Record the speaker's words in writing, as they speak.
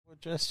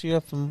dress you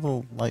up in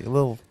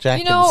little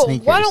jacket You know, and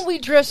sneakers. why don't we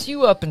dress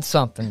you up in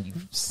something, you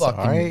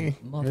fucking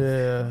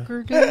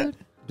motherfucker, dude?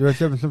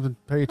 Dress up in something,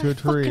 pay to a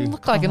tree. Fucking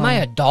look like, am I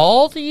a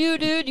doll to you,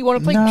 dude? You want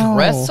to play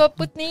dress up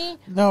with me?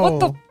 No. What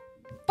the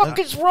fuck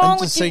is wrong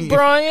with you,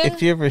 Brian?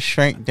 If you ever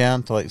shrank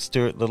down to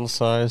Stuart Little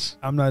size.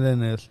 I'm not in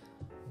this.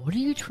 What are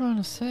you trying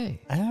to say?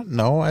 I don't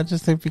know. I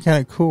just think it'd be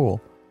kind of cool.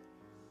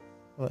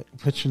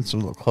 Put you in some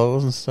little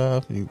clothes and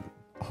stuff. And you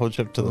hold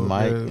you up to the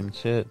mic and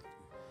shit.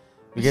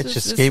 We get your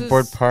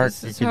skateboard park.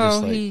 This is you could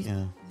how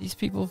just these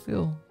people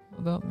feel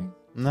about me.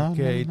 No.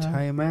 Okay, no.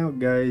 time out,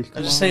 guys.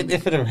 I just say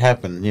if it ever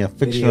happened,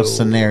 fictional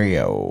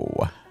scenario.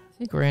 I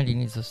think Randy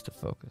needs us to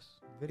focus.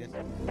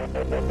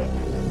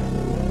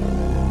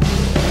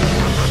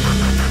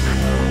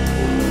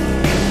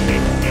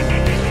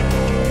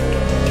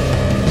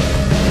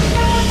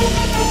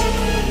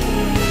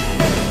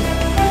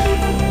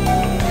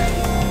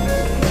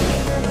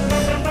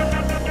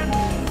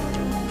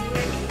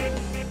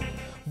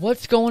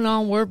 What's going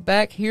on? We're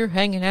back here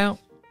hanging out.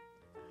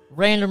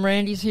 Random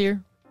Randy's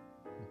here.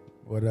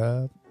 What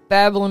up?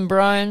 Babbling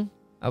Brian.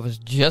 I was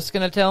just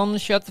going to tell him to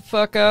shut the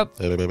fuck up.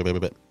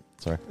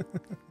 Sorry.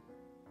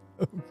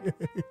 Okay.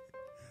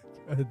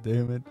 God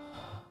damn it.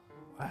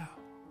 Wow.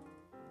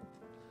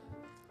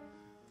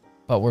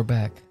 But we're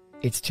back.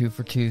 It's 2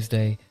 for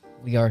Tuesday.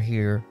 We are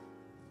here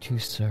to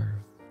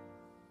serve.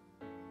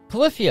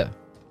 Polyphia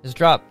has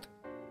dropped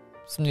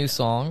some new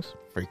songs.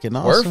 Freaking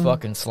awesome. We're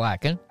fucking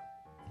slacking.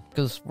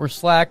 Because we're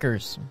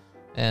slackers.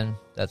 And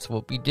that's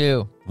what we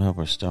do. Well,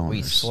 we're stoners.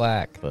 We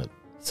slack. But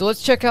So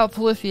let's check out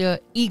Polyphia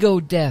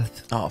Ego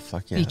Death. oh,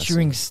 fuck yeah.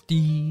 Featuring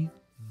Steve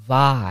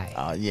Vai.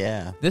 Oh,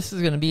 yeah. This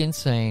is going to be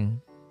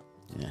insane.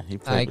 Yeah, he I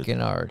played with, can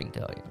already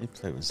tell you. he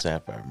played with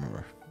Zappa, I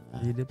remember.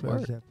 You did play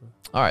Word. Zappa.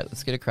 All right,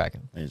 let's get it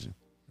cracking. Amazing.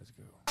 Let's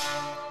go.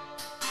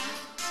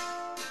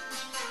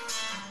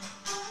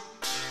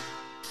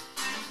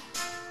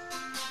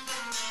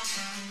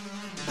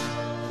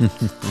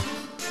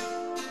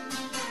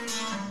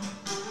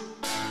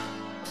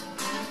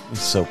 He's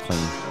so clean.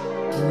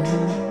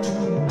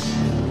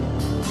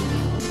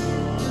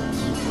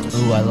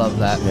 Ooh, I love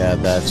that. Yeah,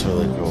 that's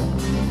really cool.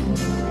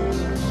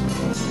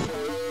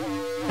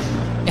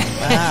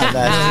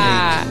 That's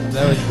neat.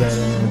 That was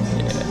badass.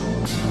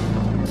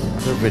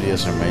 Their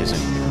videos are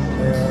amazing.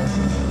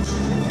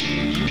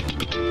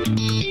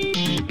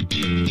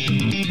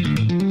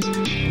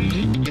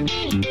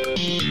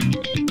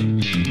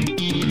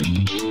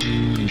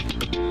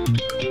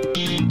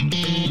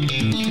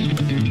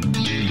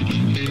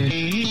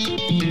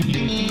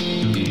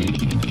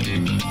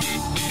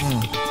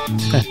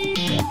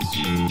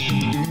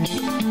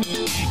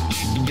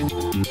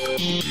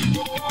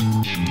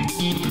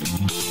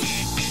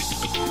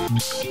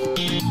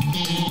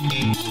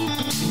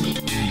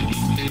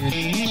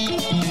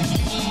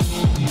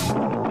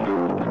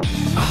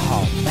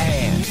 Oh,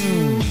 man.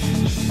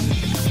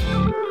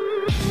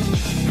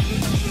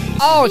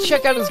 Oh,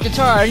 check out his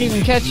guitar. I didn't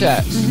even catch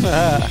that.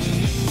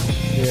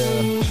 Yeah.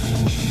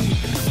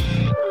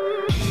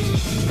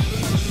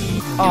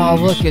 Oh,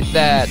 look at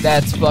that.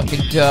 That's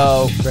fucking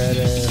dope.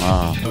 Badass.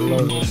 Oh, I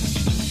love it.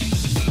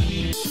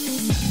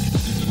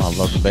 I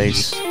love the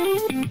bass.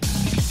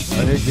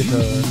 I hit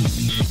guitar.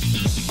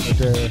 Right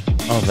there.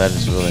 Oh, that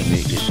is really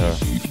neat guitar.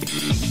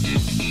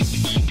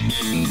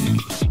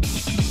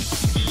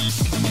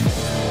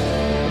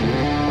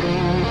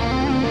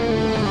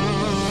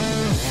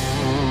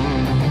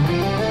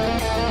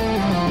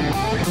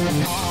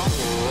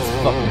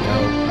 Fucking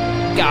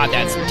dope. God,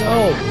 that's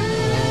dope.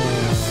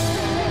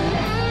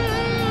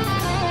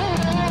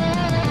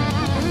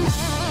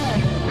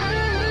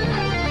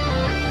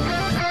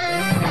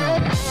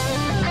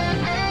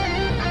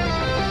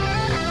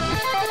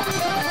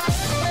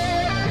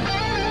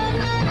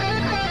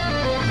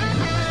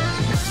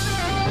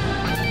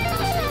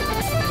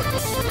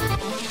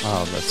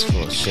 Oh, that's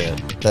cool as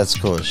shit. That's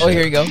cool as shit. Oh,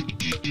 here you go.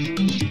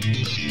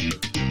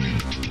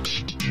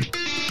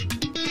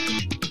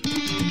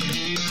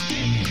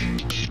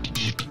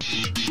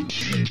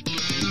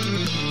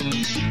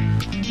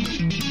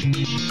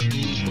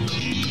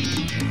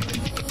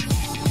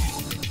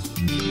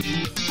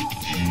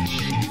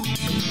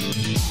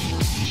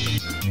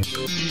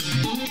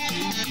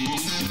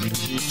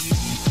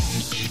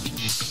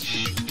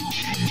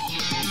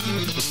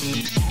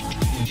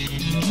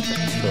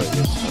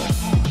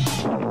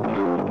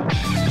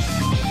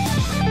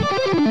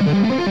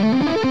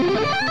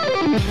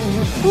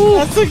 Ooh,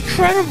 that's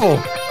incredible.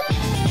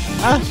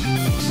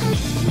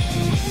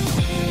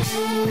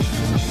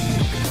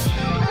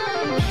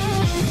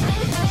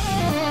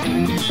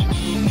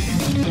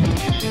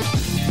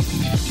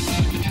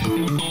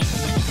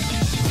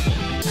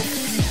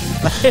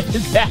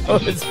 That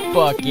was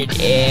fucking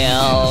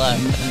hell.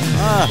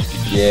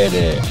 Get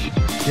it.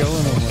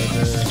 Killing them right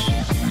there.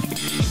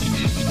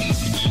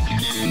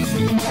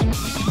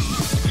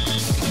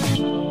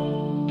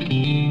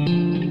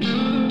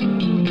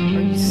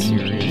 Are you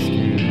serious,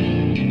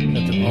 dude?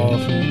 That's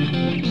awesome.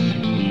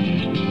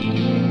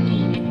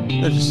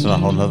 They're just on a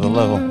whole nother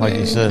level, like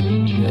you said.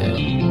 Yeah.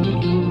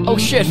 Oh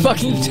shit!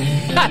 Fucking,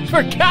 I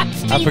forgot.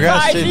 Steve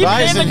Vai. Steve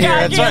Vai's in here.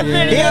 That's right.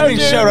 Video, He hasn't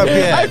even showed up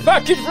yet. I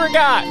fucking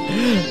forgot.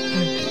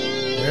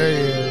 There he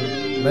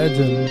is.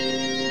 Legend.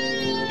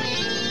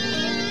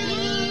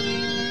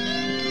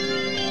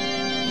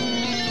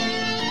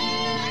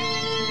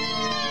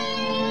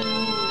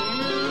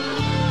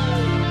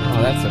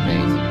 Oh, that's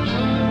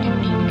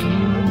amazing.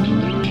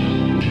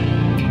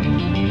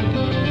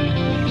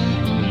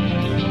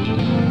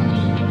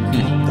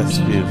 That's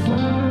beautiful.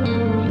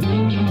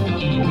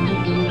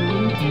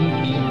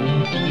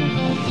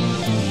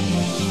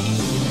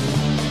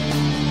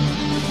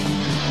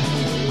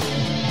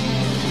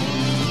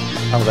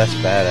 Oh, that's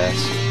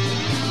badass.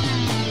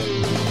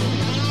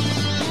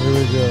 Here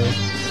we go.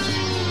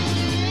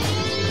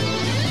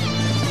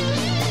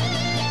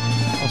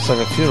 Looks like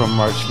a funeral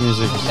march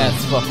music.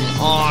 That's fucking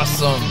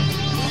awesome.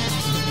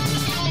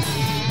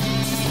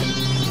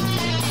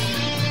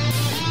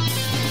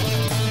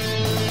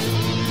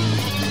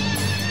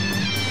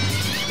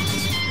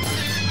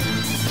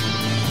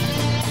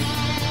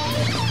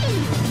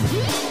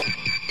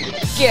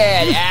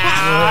 Get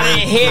out of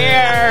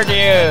here,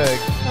 dude.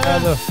 How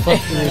the fuck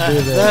did he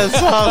do that?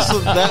 That's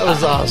awesome. That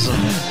was awesome.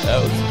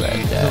 That was I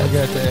fantastic.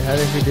 got that. How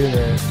did he do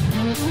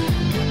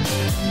that?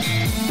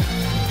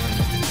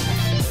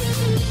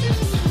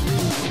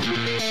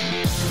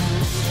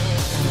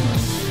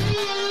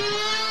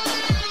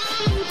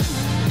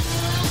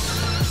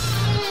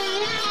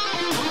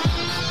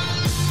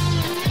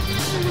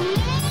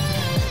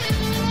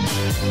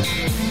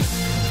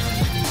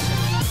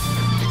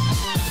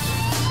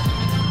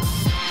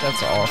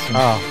 That's awesome.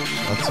 Oh,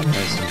 that's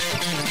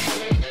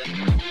amazing.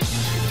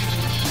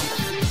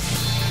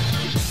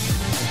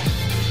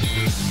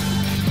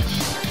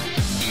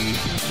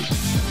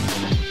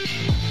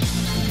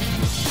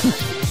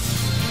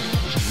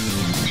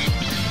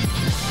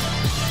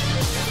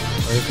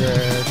 Right there.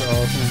 That's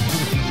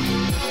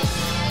awesome.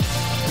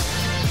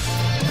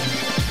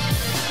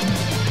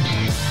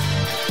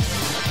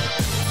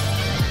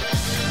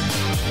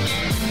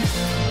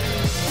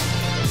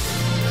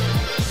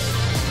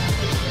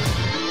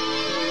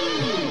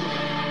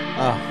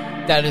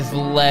 Oh, That is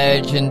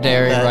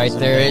legendary That right is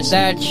there. amazing.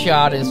 That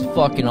shot is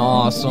fucking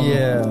awesome.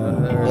 Yeah.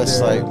 that's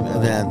like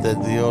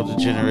the older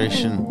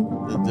generation,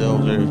 the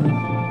older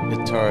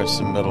guitarists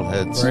and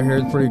metalheads Right here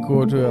is pretty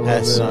cool too. I love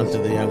pass this. on to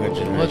the younger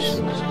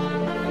generation.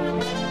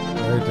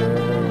 Right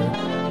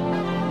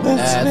there.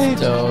 That's neat.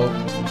 dope.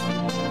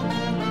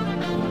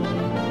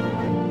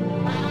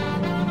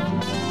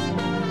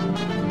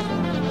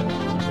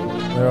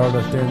 They're all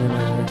just standing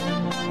there.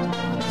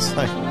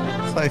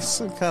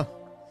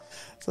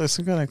 It's like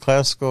some kind of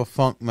classical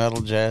funk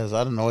metal jazz.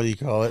 I don't know what you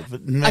call it,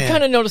 but man, I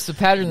kind of noticed the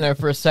pattern there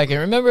for a second.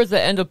 Remember at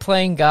the end of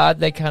Playing God,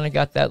 they kind of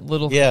got that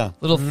little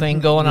thing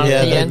going on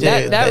Yeah, at the they end. do. That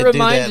They do that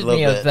reminded a little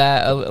me bit. of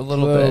that a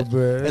little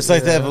bit. it's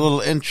like they have a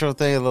little intro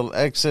thing, a little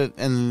exit,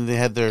 and they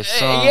have their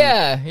song.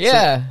 Yeah.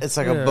 So it's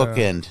like a Yeah.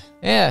 bookend.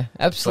 Yeah,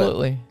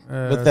 absolutely.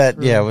 But that,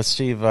 with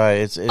Steve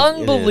Vai, it's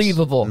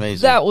Unbelievable. It is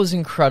amazing. That was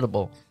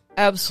incredible.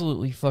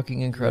 Absolutely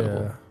fucking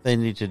incredible. Yeah. They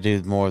need to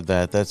do more of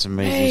that. That's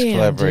amazing. It's Man,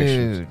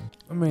 collaboration. dude.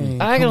 I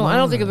mean, I come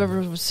don't think on. I've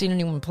ever seen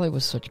anyone play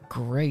with such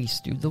grace,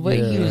 dude. The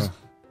way he Yeah. was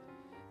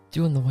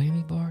doing the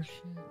whammy bar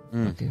shit.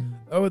 Mm. Fucking-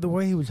 Oh, the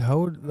way he was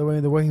holding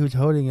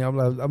it.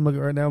 I'm looking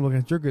right now. I'm looking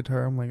at your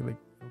guitar. I'm like, okay.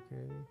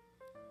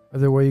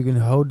 Is there a way you can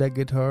hold that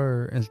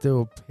guitar and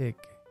still pick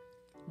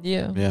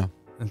Yeah. Yeah.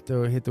 and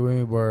still hit the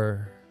whammy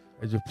bar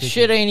as you're picking?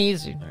 Shit ain't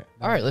easy. All right.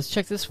 All right, let's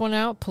check this one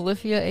out.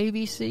 Polyphia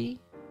ABC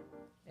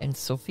and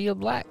Sophia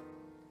Black.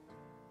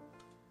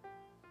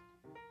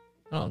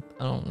 I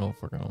don't know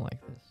if we're gonna like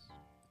this.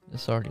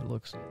 This already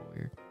looks a little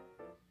weird.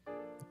 All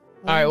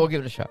right, we'll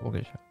give it a shot.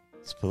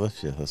 It's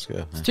Polyphia. Let's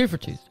go. It's 2 for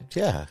Tuesday.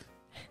 Yeah.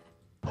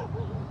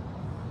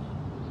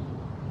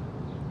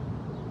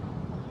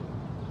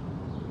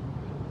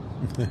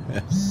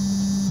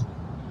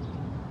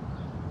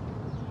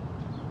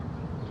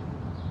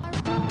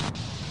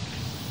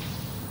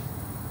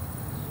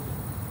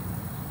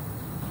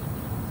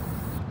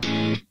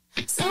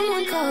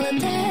 Someone call a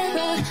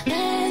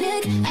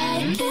paramedic.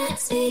 I can't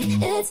speak,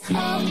 it's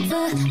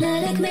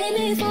automatic. Made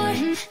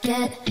me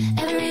forget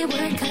every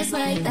word, cause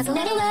like that's a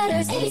lot of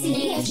letters. A, B, C,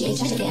 D, F, G,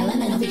 H, I, J, K, L,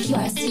 M, N, O, P, Q,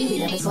 R, S, T, U, V,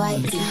 W, X, Y,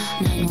 Z.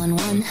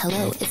 911,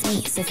 hello, it's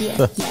me,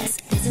 Sophia. Yes,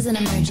 this is an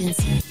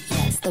emergency.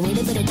 Yes, the way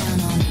they put it down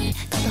on me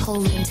got the whole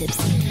room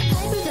tipsy.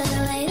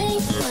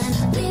 Hyperventilating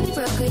when baby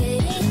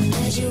procreating.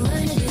 Did you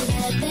learn to do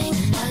that thing?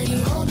 How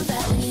you hold the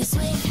bat when you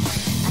swing? I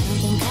don't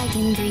think I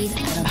can breathe. I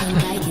don't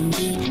think I can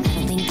be. I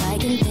don't think I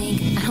can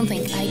think. I don't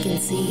think I can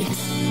see.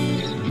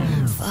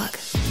 Fuck.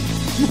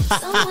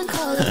 Someone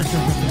call a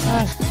paramedic. I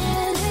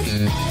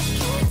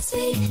can't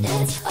speak.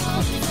 It's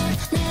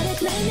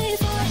automatic. Made me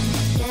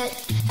forget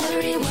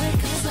every word.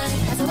 Cause like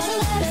that's a lot of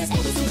letters. A, B,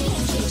 C, D,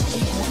 F, G, H, I, J, K,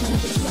 L, M, N, O,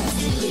 P, Q, R, S, T,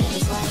 U, V, W, X,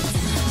 Y.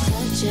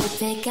 Cut your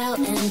pick out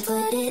and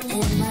put it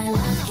in my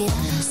locket.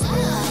 So I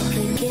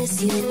could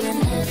kiss you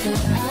whenever I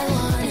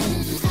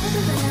wanted.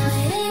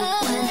 Hyperventilating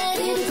when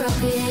baby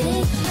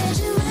procreating. Heard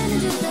you learn to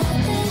do that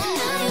thing.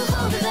 Now you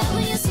hold it back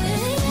when you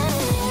swing. I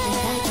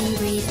can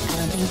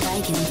think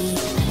I can be. I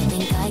don't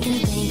think I can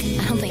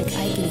think. I don't think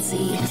I can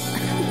see.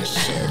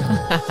 Shit.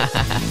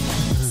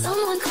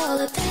 Someone call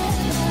a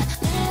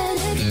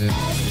paramedic. I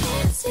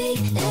can't speak.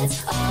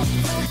 It's all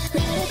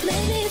phonetic.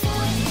 Made me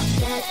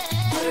forget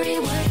every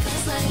word.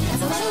 'Cause like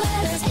that's a lot of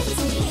letters. It's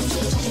me and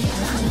you.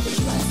 I don't think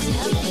you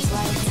understand what it's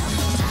like.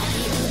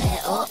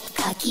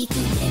 かきくて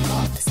こ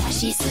さ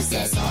しす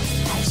せそた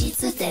ち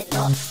つてと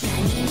何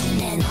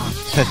胸の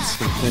や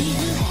りる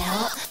れ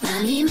を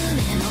何胸の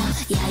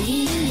や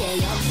りるれよ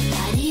や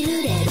りる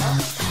れろか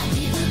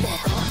じるて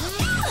こ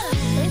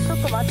ちょっ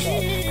と待って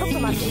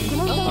質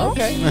問だよ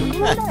Okay.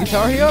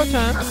 Guitar Hero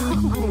time.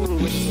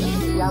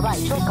 やばい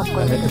超かっこ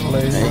いい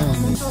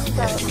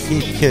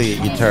He'd kill you,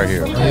 Guitar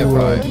Hero. Yeah,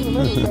 right.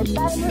 絶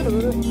対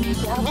無理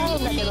やばい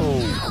んだけど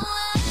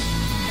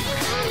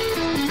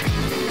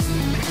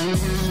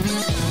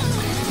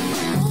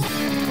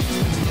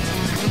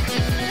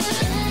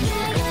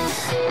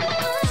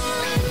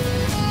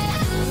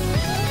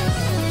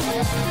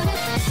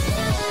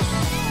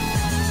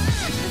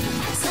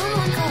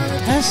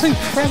That's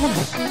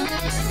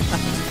incredible.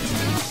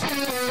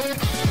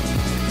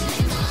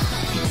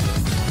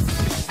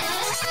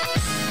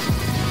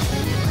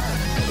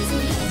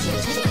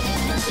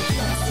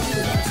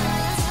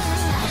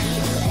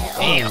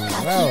 Damn.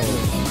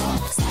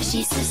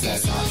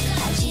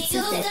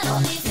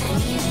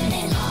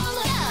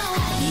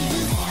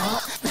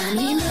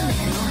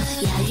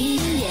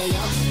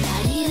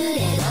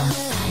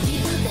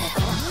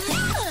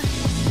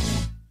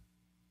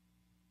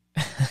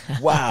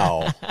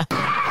 Wow. Wow.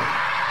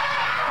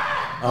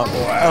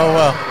 Oh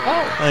well.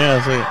 Hang on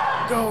a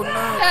second. Go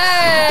nuts.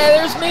 Hey,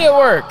 there's me at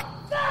work.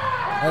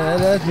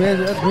 That's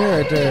me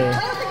right there.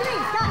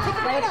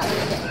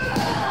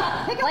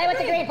 Play with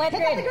the green. Play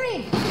with the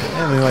green.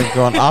 Yeah, we like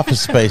going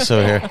Office Space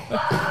over here.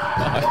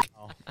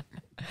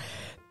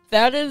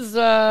 That is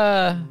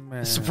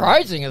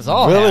surprising as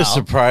all. Really hell.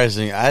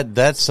 surprising.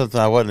 That's something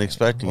I wasn't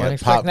expecting.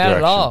 Wasn't At pop expecting that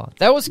direction. at all.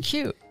 That was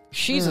cute.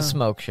 She's a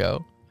smoke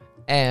show,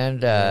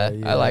 and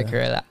I like her.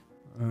 That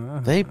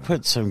They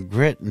put some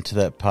grit into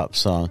that pop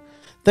song.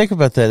 Think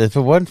about that. If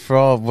it wasn't for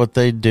all of what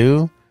they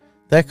do,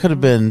 that could have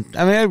been.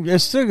 I mean,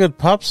 it's still a good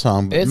pop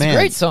song, but it's man, a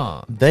great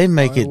song. they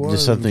make it into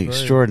was something great.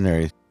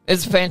 extraordinary.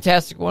 It's a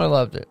fantastic one. I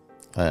loved it.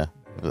 It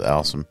was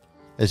awesome.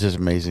 It's just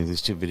amazing.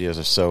 These two videos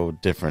are so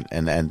different,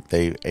 and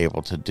they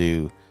able to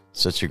do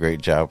such a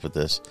great job with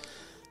this.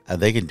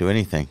 They can do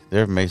anything.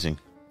 They're amazing.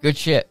 Good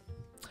shit.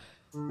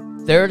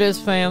 There it is,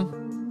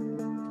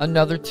 fam.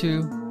 Another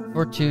 2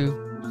 for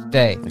 2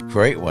 day. A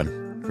great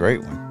one.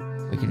 Great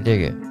one. We can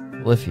dig it.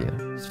 Polyphia.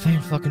 It's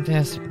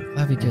fan-fucking-tastic. I'm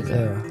glad we did that.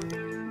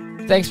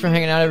 Yeah. Thanks for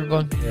hanging out,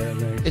 everyone. Yeah,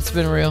 thanks. It's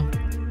been real.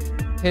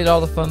 Hit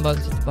all the fun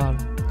buttons at the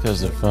bottom. Because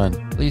they're fun.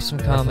 Leave some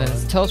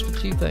comments. Tell us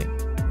what you think.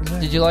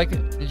 Did you like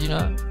it? Did you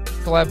not?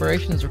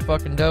 Collaborations are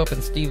fucking dope,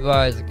 and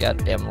stevevai is a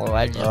goddamn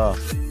legend. Oh,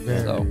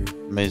 Very So,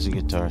 amazing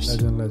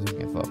guitars. legend.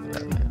 can't fuck with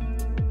that,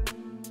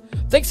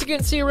 man. Thanks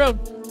again. See you around.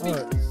 All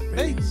right.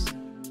 Peace.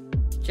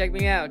 Check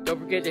me out. Don't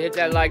forget to hit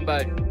that like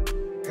button.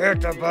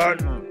 Hit the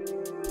button.